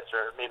add this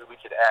or maybe we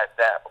could add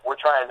that. But we're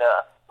trying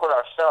to put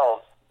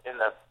ourselves in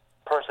the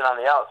person on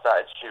the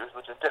outside shoes,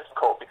 which is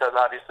difficult because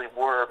obviously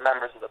we're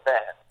members of the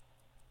band.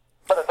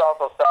 But it's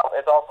also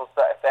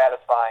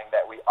satisfying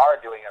that we are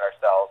doing it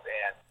ourselves,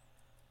 and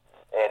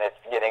it's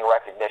getting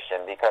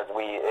recognition because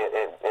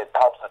it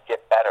helps us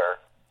get better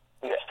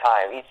each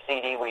time. Each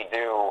CD we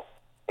do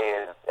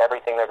is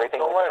everything we've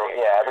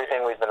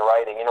been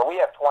writing. You know, we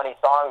have 20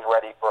 songs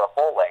ready for a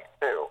full length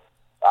too,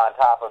 on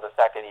top of the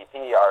second EP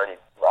already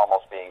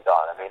almost being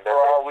done. I mean, for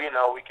all we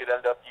know, we could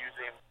end up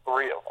using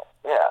 3 of them.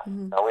 Yeah,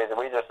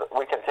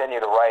 we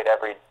continue to write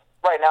every.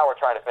 Right now, we're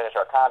trying to finish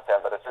our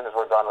content, but as soon as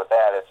we're done with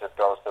that, it just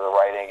goes to the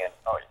writing and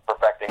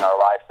perfecting our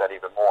live set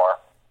even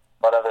more.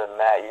 But other than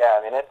that, yeah,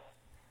 I mean,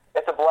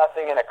 it's a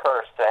blessing and a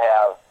curse to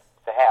have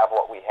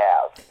what we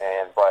have,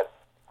 but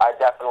I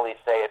definitely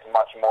say it's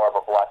much more of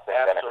a blessing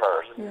than a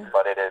curse. Yeah.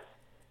 But it is.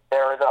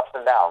 There is ups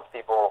and downs.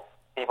 People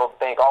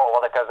think, oh,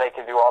 well, because they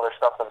can do all their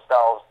stuff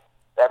themselves,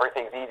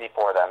 everything's easy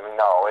for them.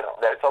 No, it's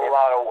a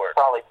lot of work.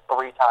 Probably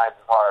 3 times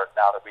as hard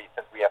now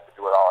since we have to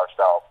do it all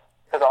ourselves.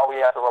 Because all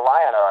we have to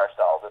rely on are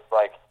ourselves. It's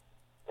like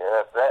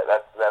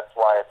that's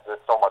why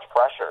it's so much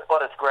pressure.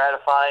 But it's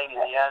gratifying in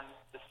the end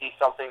to see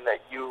something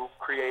that you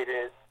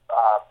created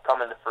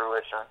come into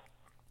fruition.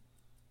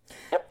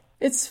 Yep.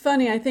 It's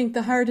funny. I think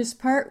the hardest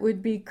part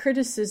would be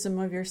criticism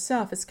of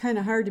yourself. It's kind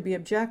of hard to be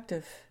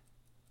objective.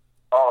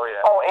 Oh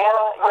yeah. Oh,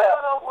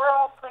 and we're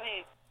all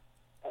pretty.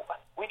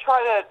 We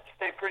try to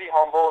stay pretty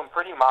humble and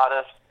pretty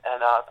modest.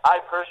 And I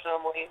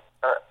personally,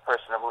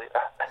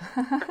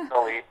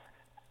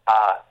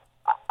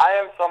 I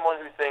am someone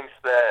who thinks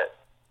that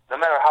no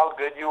matter how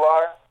good you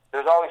are,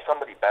 there's always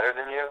somebody better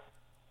than you.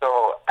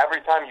 So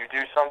every time you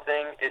do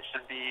something, it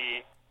should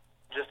be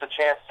just a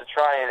chance to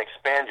try and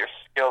expand your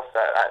skill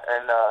set.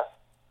 And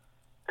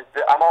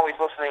I'm always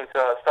listening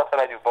to stuff that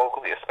I do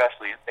vocally,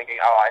 especially thinking,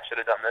 oh, I should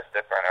have done this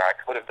different, or I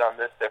could have done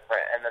this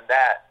different. And then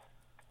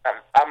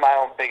I'm my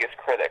own biggest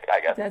critic, I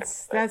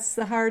guess. That's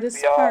the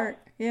hardest part.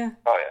 Yeah.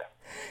 Oh yeah.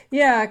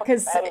 Yeah,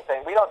 because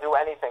we don't do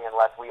anything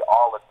unless we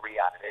all agree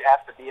on it. It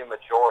has to be a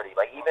majority.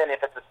 Like even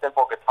if it's a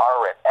simple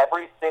guitar riff,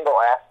 every single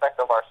aspect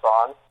of our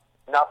song,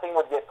 nothing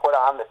would get put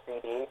on the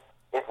CD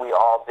if we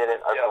all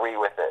didn't agree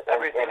with it.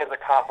 Everything is a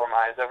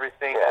compromise.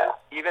 Everything,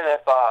 even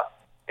if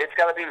it's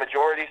got to be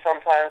majority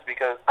sometimes,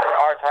 because there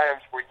are times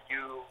where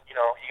you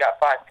got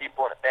 5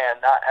 people in a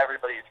band. Not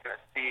everybody is going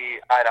to see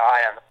eye to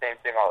eye on the same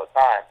thing all the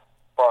time.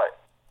 But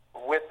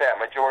with that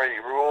majority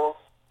rules,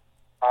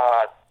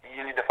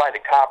 you need to find a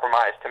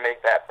compromise to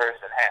make that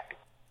person happy.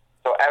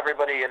 So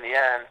everybody in the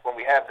end, when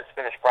we have this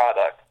finished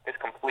product, is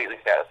completely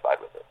satisfied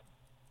with it.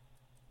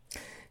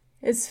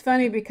 It's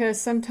funny because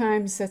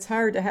sometimes it's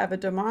hard to have a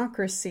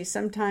democracy.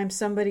 Sometimes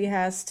somebody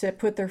has to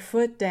put their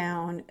foot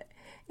down.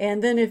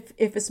 And then if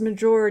it's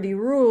majority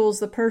rules,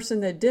 the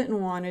person that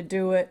didn't want to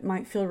do it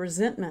might feel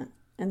resentment.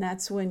 And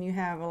that's when you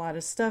have a lot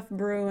of stuff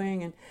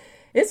brewing. And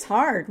it's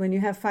hard when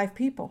you have 5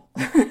 people.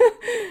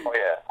 Oh,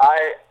 yeah.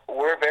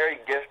 We're very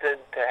gifted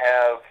to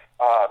have,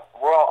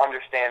 we're all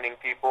understanding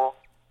people,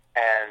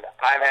 and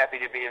I'm happy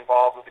to be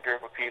involved with a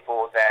group of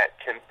people that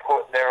can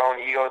put their own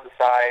egos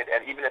aside,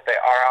 and even if they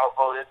are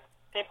outvoted,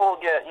 people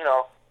get,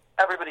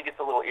 everybody gets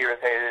a little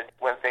irritated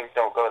when things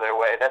don't go their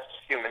way. That's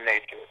just human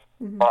nature.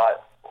 Mm-hmm.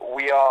 But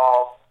we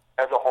all,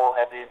 as a whole,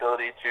 have the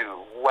ability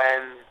to,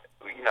 when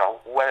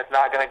it's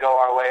not going to go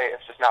our way,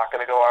 it's just not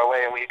going to go our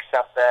way, and we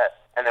accept that.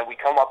 And then we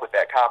come up with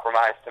that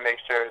compromise to make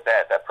sure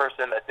that that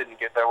person that didn't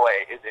get their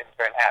way is in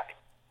turn happy.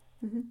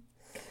 Mm-hmm.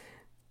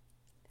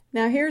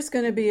 Now here's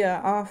going to be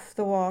an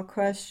off-the-wall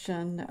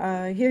question.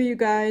 Here you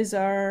guys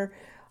are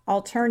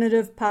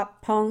alternative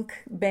pop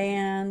punk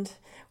band.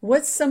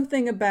 What's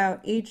something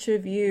about each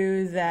of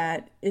you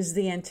that is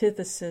the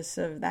antithesis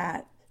of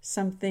that?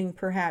 Something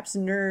perhaps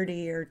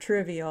nerdy or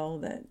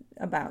trivial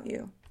about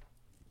you?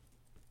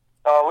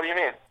 What do you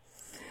mean?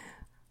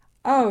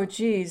 Oh,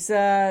 geez.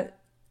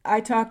 I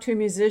talked to a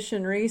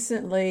musician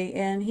recently,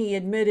 and he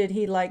admitted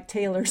he liked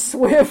Taylor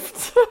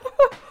Swift.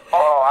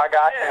 Oh, I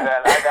got you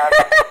then. I got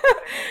you.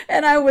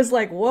 And I was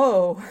like,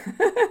 whoa.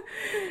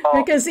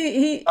 Because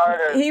he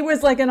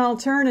was like an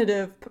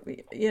alternative,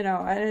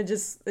 and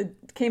it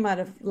came out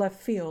of left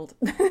field.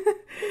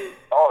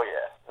 Oh,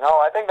 yeah. No,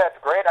 I think that's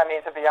great. I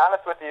mean, to be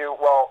honest with you,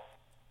 well,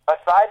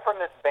 aside from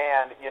this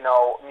band,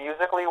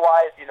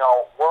 musically-wise,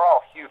 we're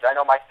all huge. I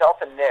know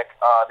myself and Nick,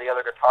 the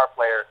other guitar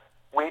player,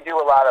 we do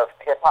a lot of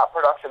hip-hop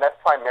production. That's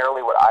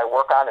primarily what I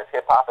work on is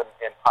hip-hop and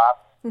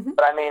pop. Mm-hmm.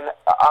 But, I mean,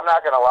 I'm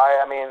not going to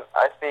lie. I mean,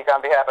 I speak on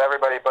behalf of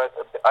everybody, but,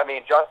 I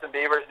mean, Justin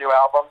Bieber's new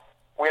album,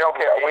 we don't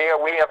care.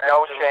 We have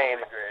no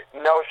shame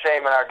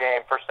in our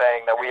game for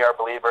saying that we are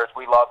believers.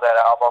 We love that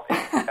album.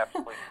 It's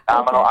absolutely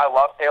phenomenal. I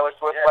love Taylor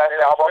Swift's last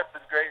album. Swift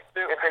is great,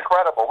 too. It's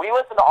incredible. We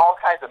listen to all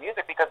kinds of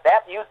music because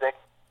that music,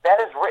 that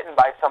is written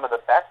by some of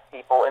the best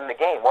people in the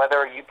game.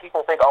 Whether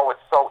people think, oh,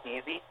 it's so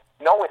easy,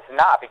 no, it's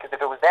not, because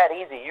if it was that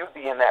easy, you'd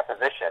be in that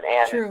position.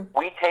 And True.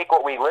 we take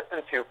what we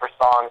listen to for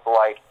songs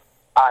like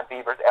on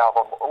Bieber's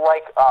album,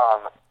 like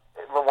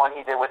the one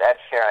he did with Ed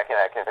Sheeran. I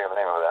can't think of the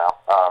name of it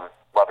now.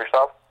 Love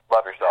Yourself,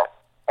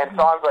 and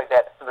songs like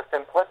that. So the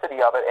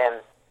simplicity of it,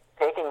 and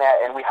taking that,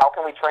 and how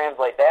can we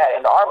translate that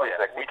into our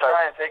music? We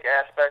try and take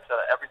aspects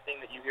of everything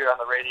that you hear on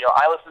the radio.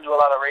 I listen to a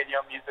lot of radio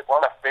music.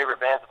 One of my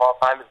favorite bands of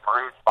all time is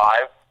Maroon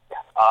 5.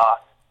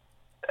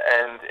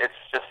 And it's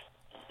just,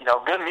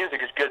 good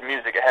music is good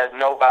music. It has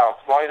no bounds.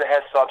 As long as it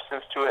has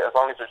substance to it, as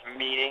long as there's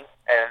meaning,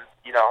 and,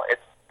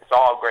 it's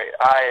all great.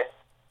 I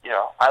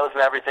listen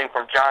to everything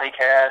from Johnny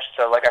Cash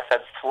to, like I said,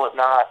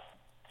 Slipknot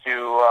to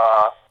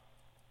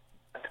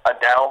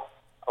Adele.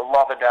 I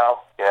love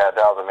Adele. Yeah,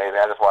 Adele's amazing.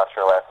 I just watched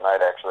her last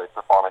night, actually,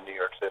 perform in New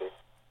York City.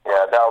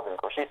 Yeah, Adele's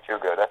incredible. She's too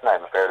good. That's not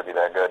even fair to be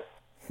that good.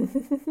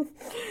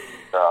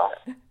 So,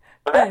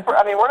 but that's, we're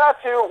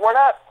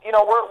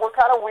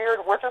kind of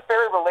weird. We're just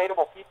very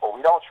relatable people.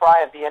 We don't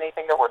try and be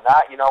anything that we're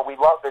not. We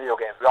love video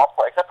games. We all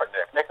play, except for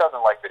Nick. Nick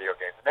doesn't like video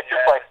games. Nick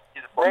just like,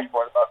 he's a board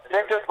about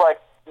video games.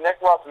 Nick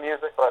loves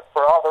music, but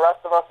for all the rest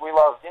of us, we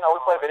love, we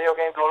play video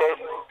games. Go to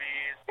the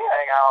movies,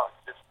 hang out,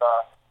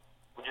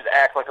 we just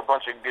act like a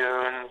bunch of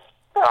goons.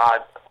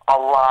 A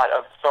lot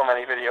of so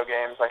many video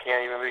games, I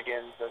can't even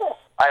begin to.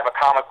 I have a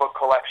comic book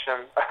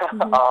collection.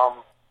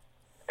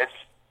 It's,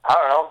 I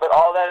don't know, but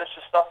all that is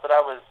just stuff that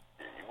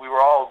we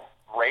were all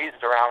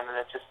raised around, and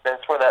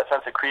that's where that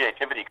sense of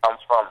creativity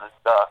comes from.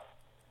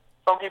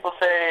 Some people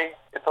say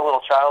it's a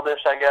little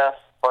childish, I guess,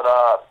 but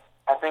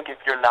I think if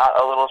you're not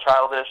a little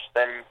childish,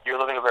 then you're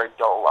living a very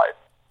dull life.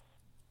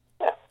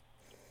 Yeah.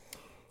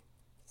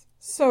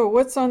 So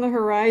what's on the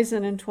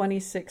horizon in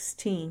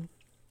 2016?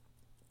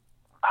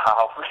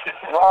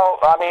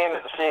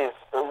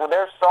 Well,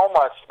 there's so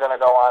much going to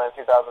go on in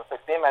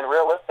 2016, and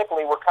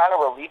realistically, we're kind of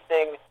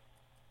releasing.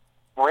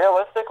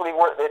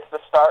 It's the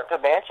start to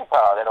Banshee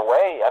Pilot in a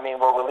way.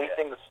 We're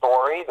releasing the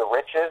story, the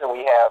riches, and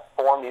we have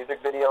 4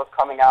 music videos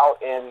coming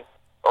out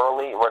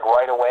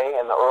right away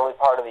in the early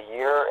part of the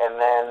year, and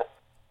then,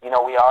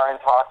 we are in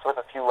talks with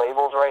a few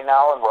labels right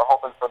now, and we're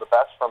hoping for the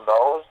best from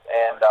those,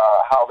 and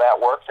how that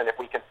works, and if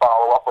we can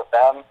follow up with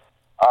them.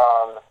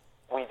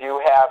 We do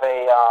have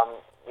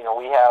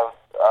we have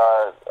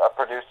a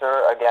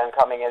producer, again,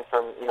 coming in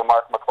from,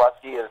 Mark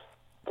McCluskey is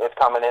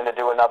coming in to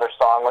do another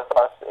song with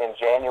us in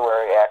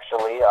January,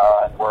 actually.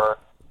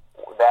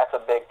 That's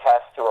a big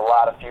test to a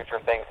lot of future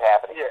things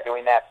happening. Yeah.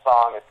 Doing that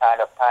song is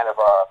kind of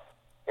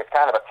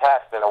a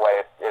test in a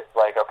way. It's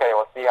like, okay,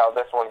 let's see how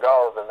this one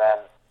goes, and then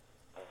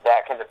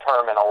that can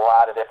determine a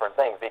lot of different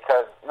things.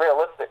 Because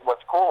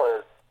what's cool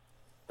is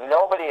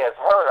nobody has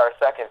heard our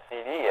second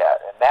CD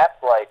yet, and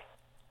that's like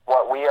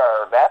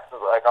that's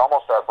like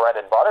almost our bread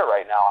and butter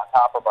right now on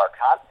top of our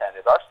content.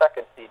 Is our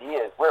second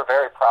CD we're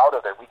very proud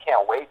of it. We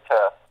can't wait to,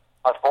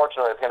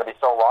 unfortunately it's going to be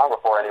so long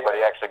before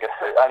anybody actually gets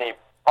it, any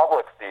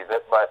public sees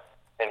it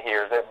and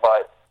hears it,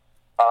 but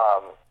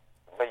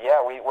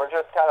yeah, we're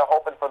just kind of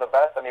hoping for the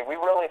best. We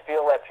really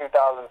feel that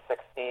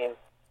 2016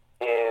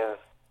 is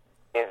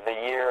the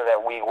year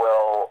that we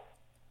will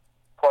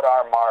put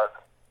our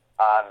mark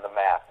on the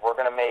map. We're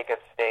going to make a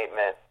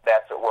statement.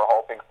 That's what we're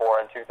hoping for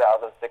in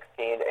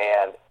 2016,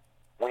 and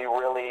we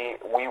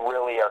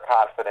really are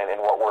confident in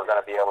what we're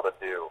going to be able to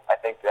do. I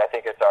think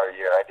it's our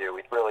year. I do.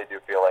 We really do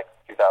feel like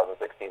 2016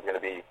 is going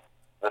to be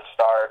the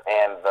start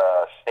and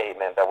the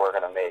statement that we're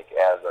going to make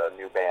as a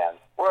new band.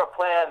 We're a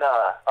plan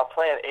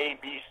A,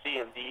 B, C,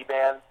 and D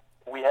band.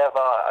 We have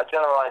a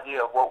general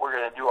idea of what we're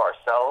going to do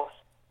ourselves,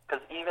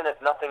 because even if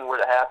nothing were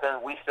to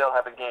happen, we still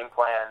have a game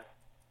plan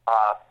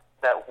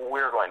that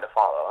we're going to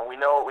follow, and we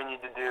know what we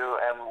need to do,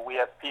 and we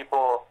have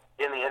people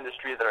in the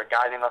industry that are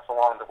guiding us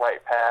along the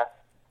right path.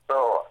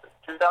 So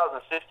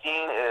 2015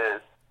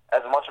 is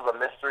as much of a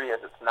mystery as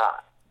it's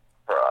not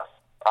for us.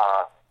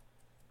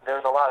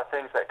 There's a lot of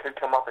things that could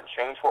come up and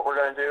change what we're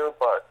going to do,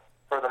 but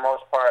for the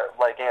most part,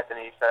 like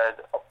Anthony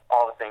said,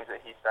 all the things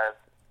that he said,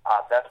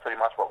 that's pretty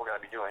much what we're going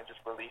to be doing,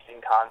 just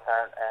releasing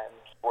content and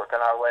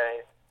working our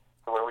way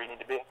to where we need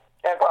to be.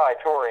 And probably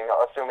touring,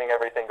 assuming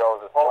everything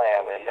goes as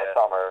planned in the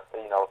summer.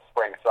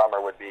 Spring,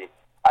 summer would be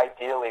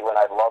ideally when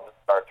I'd love to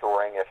start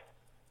touring, if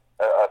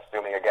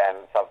assuming,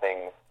 again,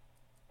 something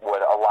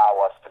would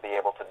allow us to be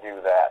able to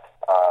do that,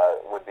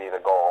 would be the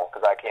goal.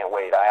 Because I can't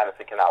wait. I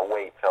honestly cannot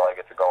wait till I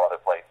get to go other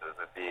places.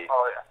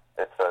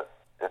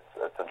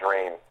 It's a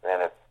dream,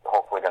 and it's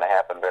hopefully going to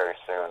happen very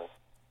soon.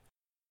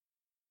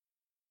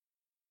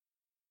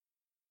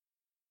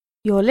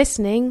 You're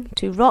listening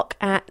to Rock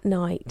at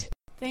Night.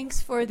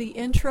 Thanks for the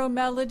intro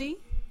melody.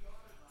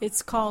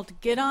 It's called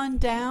Get On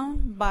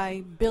Down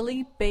by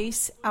Billy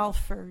Bass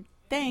Alford.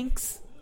 Thanks.